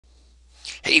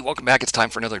Hey, welcome back. It's time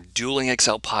for another Dueling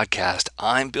Excel podcast.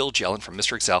 I'm Bill Jelen from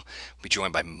Mr. Excel. We'll be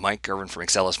joined by Mike Gervin from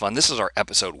excelisfun. This is our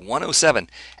episode 107,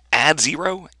 Add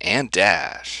Zero and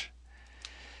Dash.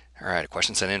 All right, a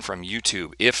question sent in from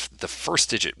YouTube. If the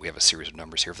first digit, we have a series of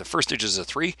numbers here. If the first digit is a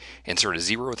 3, insert a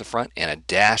 0 at the front and a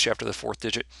dash after the fourth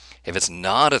digit. If it's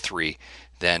not a 3,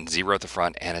 then 0 at the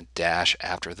front and a dash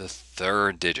after the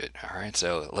third digit. All right,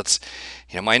 so let's,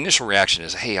 my initial reaction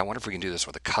is, hey, I wonder if we can do this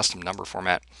with a custom number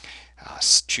format.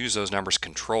 Choose those numbers,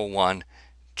 Control 1,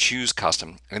 choose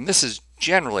custom. And this is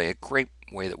generally a great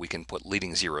way that we can put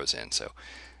leading zeros in. So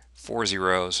 4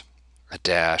 zeros, a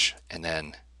dash, and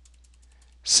then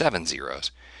 7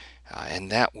 zeros.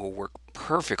 And that will work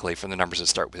perfectly for the numbers that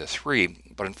start with a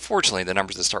 3. But unfortunately, the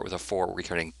numbers that start with a 4, we're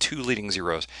getting 2 leading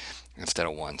zeros instead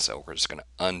of 1. So we're just going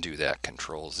to undo that,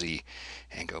 Control Z,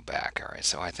 and go back. All right,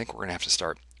 so I think we're going to have to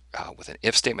start with an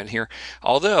if statement here.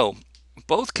 Although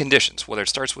both conditions, whether it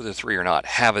starts with a 3 or not,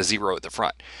 have a 0 at the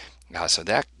front. So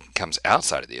that comes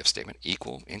outside of the if statement,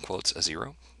 equal, in quotes, a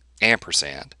 0,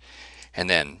 ampersand. And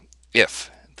then if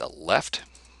the left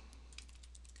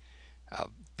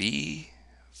of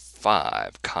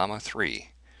B5, comma 3,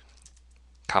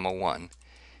 comma 1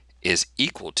 is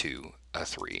equal to a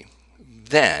 3,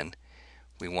 then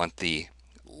we want the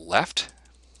left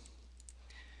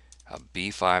of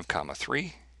B5, comma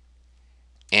 3,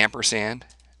 ampersand,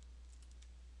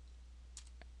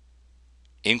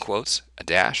 in quotes, a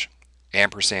dash,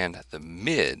 ampersand, the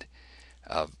mid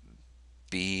of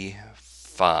B5.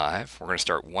 We're going to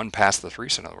start one past the 3,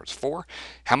 so in other words, 4.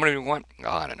 How many do we want?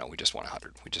 Oh, I don't know. We just want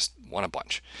 100. We just want a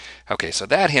bunch. Okay, so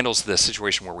that handles the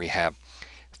situation where we have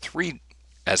 3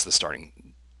 as the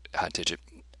starting digit.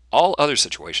 All other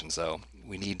situations, though,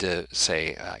 we need to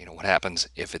say, what happens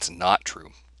if it's not true.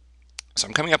 So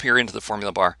I'm coming up here into the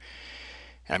formula bar,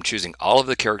 and I'm choosing all of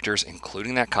the characters,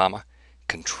 including that comma.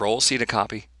 Control C to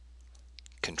copy,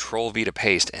 Control V to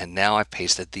paste, and now I've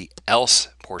pasted the else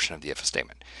portion of the if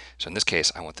statement. So in this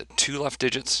case, I want the 2 left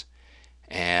digits,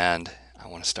 and I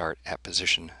want to start at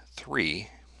position 3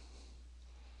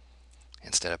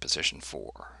 instead of position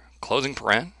 4. Closing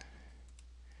paren,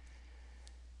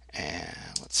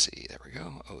 and let's see, there we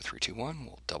go, 0321.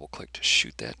 We'll double click to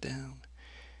shoot that down.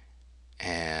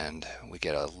 And we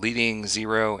get a leading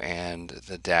 0 and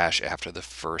the dash after the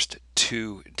first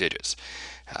 2 digits.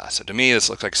 So to me, this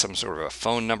looks like some sort of a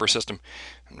phone number system.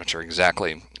 I'm not sure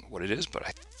exactly what it is, but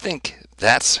I think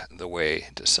that's the way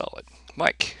to sell it.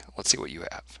 Mike, let's see what you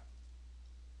have.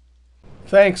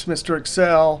 Thanks, Mr.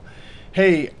 Excel.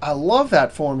 Hey, I love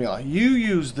that formula. You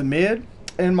use the mid,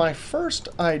 and my first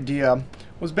idea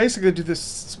was basically to do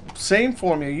this same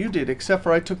formula you did, except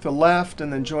for I took the left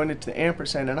and then joined it to the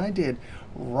ampersand, and I did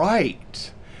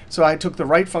right. So I took the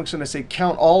right function to say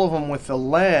count all of them with the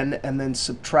len and then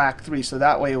subtract 3. So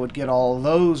that way it would get all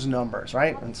those numbers,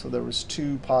 right? And so there was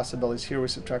 2 possibilities. Here we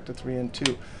subtracted 3 and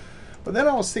 2. But then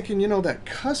I was thinking, that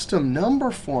custom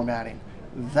number formatting,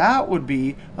 that would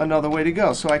be another way to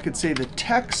go. So I could say the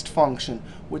text function,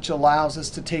 which allows us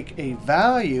to take a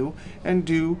value and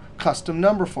do custom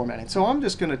number formatting. So I'm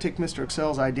just going to take Mr.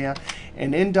 Excel's idea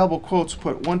and in double quotes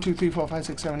put 1, 2, 3, 4, 5,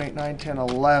 6, 7, 8, 9, 10,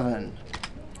 11.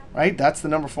 Right? That's the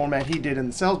number format he did in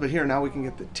the cells. But here now we can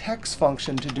get the text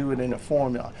function to do it in a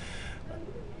formula.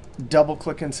 Double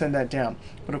click and send that down.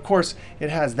 But of course, it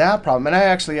has that problem. And I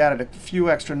actually added a few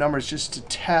extra numbers just to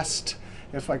test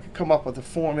if I could come up with a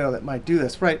formula that might do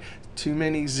this. Right? Too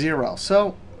many zeros.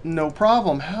 So no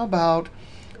problem. How about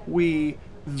we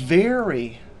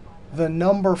vary the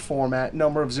number format,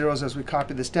 number of zeros as we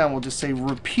copy this down. We'll just say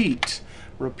repeat.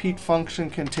 Repeat function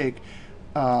can take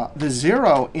the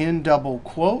 0 in double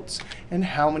quotes. And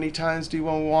how many times do you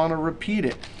want to repeat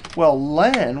it? Well,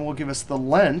 len will give us the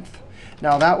length.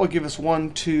 Now that will give us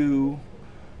 1 too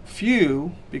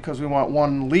few because we want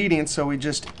 1 leading, so we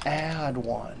just add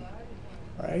 1.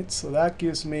 All right, so that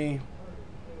gives me,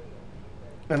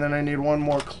 and then I need 1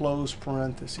 more close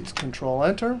parentheses. Control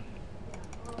Enter,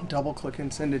 double click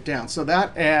and send it down. So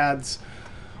that adds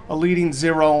a leading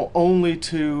 0 only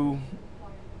to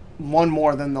 1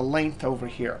 more than the length over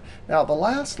here. Now the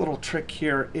last little trick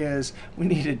here is we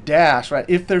need a dash, right?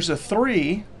 If there's a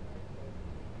 3,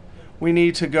 we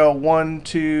need to go 1,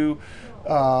 2,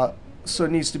 so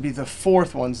it needs to be the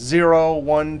fourth one, 0,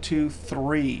 1, 2,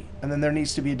 3. And then there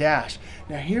needs to be a dash.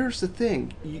 Now here's the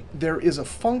thing. There is a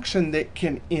function that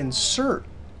can insert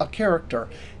a character.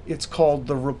 It's called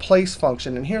the replace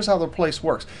function. And here's how the replace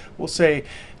works. We'll say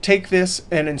take this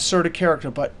and insert a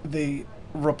character. But the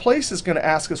replace is going to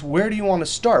ask us, where do you want to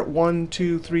start? 1,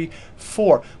 2, 3,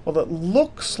 4. Well, it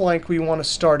looks like we want to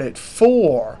start at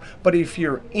 4. But if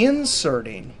you're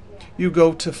inserting, you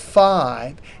go to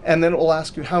 5, and then it will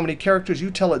ask you how many characters. You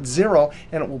tell it 0,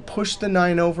 and it will push the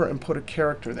 9 over and put a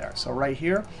character there. So right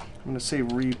here, I'm going to say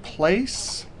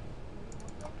replace.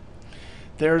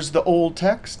 There's the old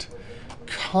text,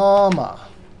 comma,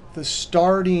 the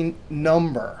starting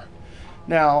number.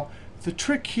 Now, the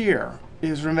trick here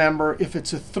is, remember, if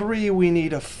it's a 3, we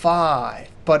need a 5.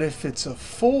 But if it's a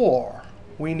 4,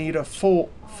 we need a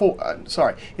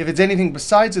sorry, if it's anything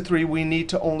besides a 3, we need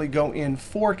to only go in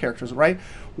 4 characters, right?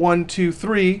 1, 2,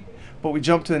 3, but we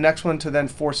jump to the next one to then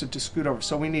force it to scoot over.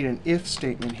 So we need an if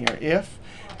statement here. If,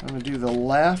 I'm going to do the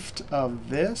left of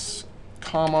this,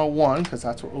 comma 1, because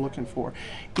that's what we're looking for,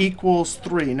 equals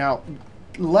 3. Now,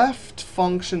 left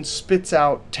function spits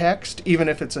out text even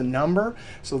if it's a number.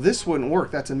 So this wouldn't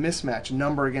work. That's a mismatch,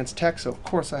 number against text. So of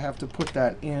course I have to put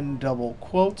that in double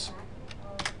quotes.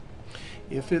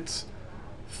 If it's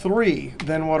 3,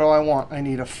 then what do I want? I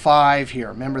need a 5 here.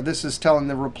 Remember, this is telling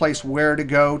the replace where to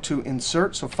go to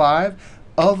insert. So 5,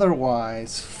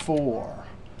 otherwise 4.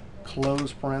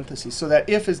 Close parentheses. So that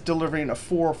if is delivering a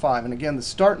 4 or 5. And again, the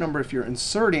start number, if you're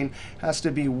inserting, has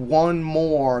to be 1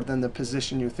 more than the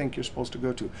position you think you're supposed to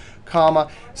go to. Comma.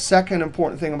 Second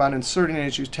important thing about inserting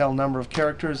is you tell number of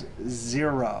characters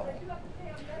 0.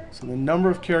 So the number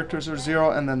of characters are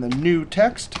 0, and then the new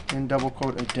text in double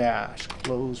quote a dash.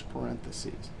 Close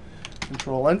parentheses.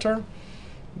 Control Enter.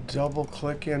 Double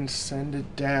click and send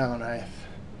it down. I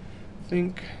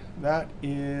think that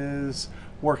is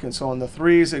working. So on the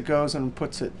 3s, it goes and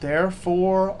puts it there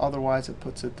 4. Otherwise, it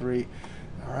puts it 3.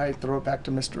 All right, throw it back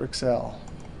to Mr. Excel.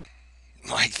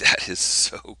 Mike, that is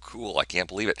so cool. I can't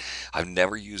believe it. I've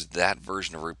never used that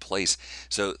version of replace.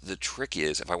 So the trick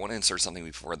is, if I want to insert something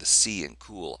before the C in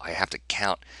cool, I have to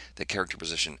count the character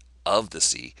position of the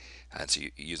C. And so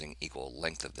using equal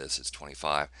length of this is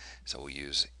 25. So we'll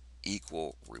use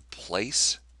equal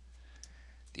replace.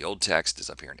 The old text is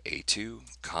up here in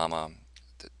A2, comma,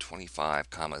 the 25,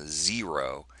 comma,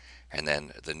 0, and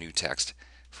then the new text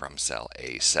from cell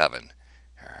A7.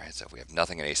 All right, so if we have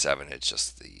nothing in A7, it's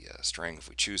just the string. If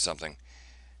we choose something,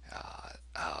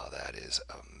 oh, that is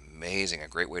amazing. A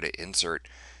great way to insert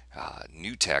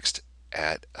new text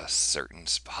at a certain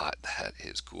spot. That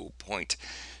is cool. Point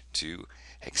to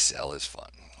Excel is fun.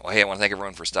 Well, hey, I want to thank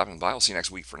everyone for stopping by. We'll see you next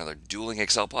week for another Dueling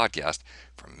Excel podcast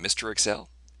from Mr. Excel,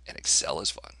 and Excel is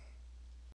fun.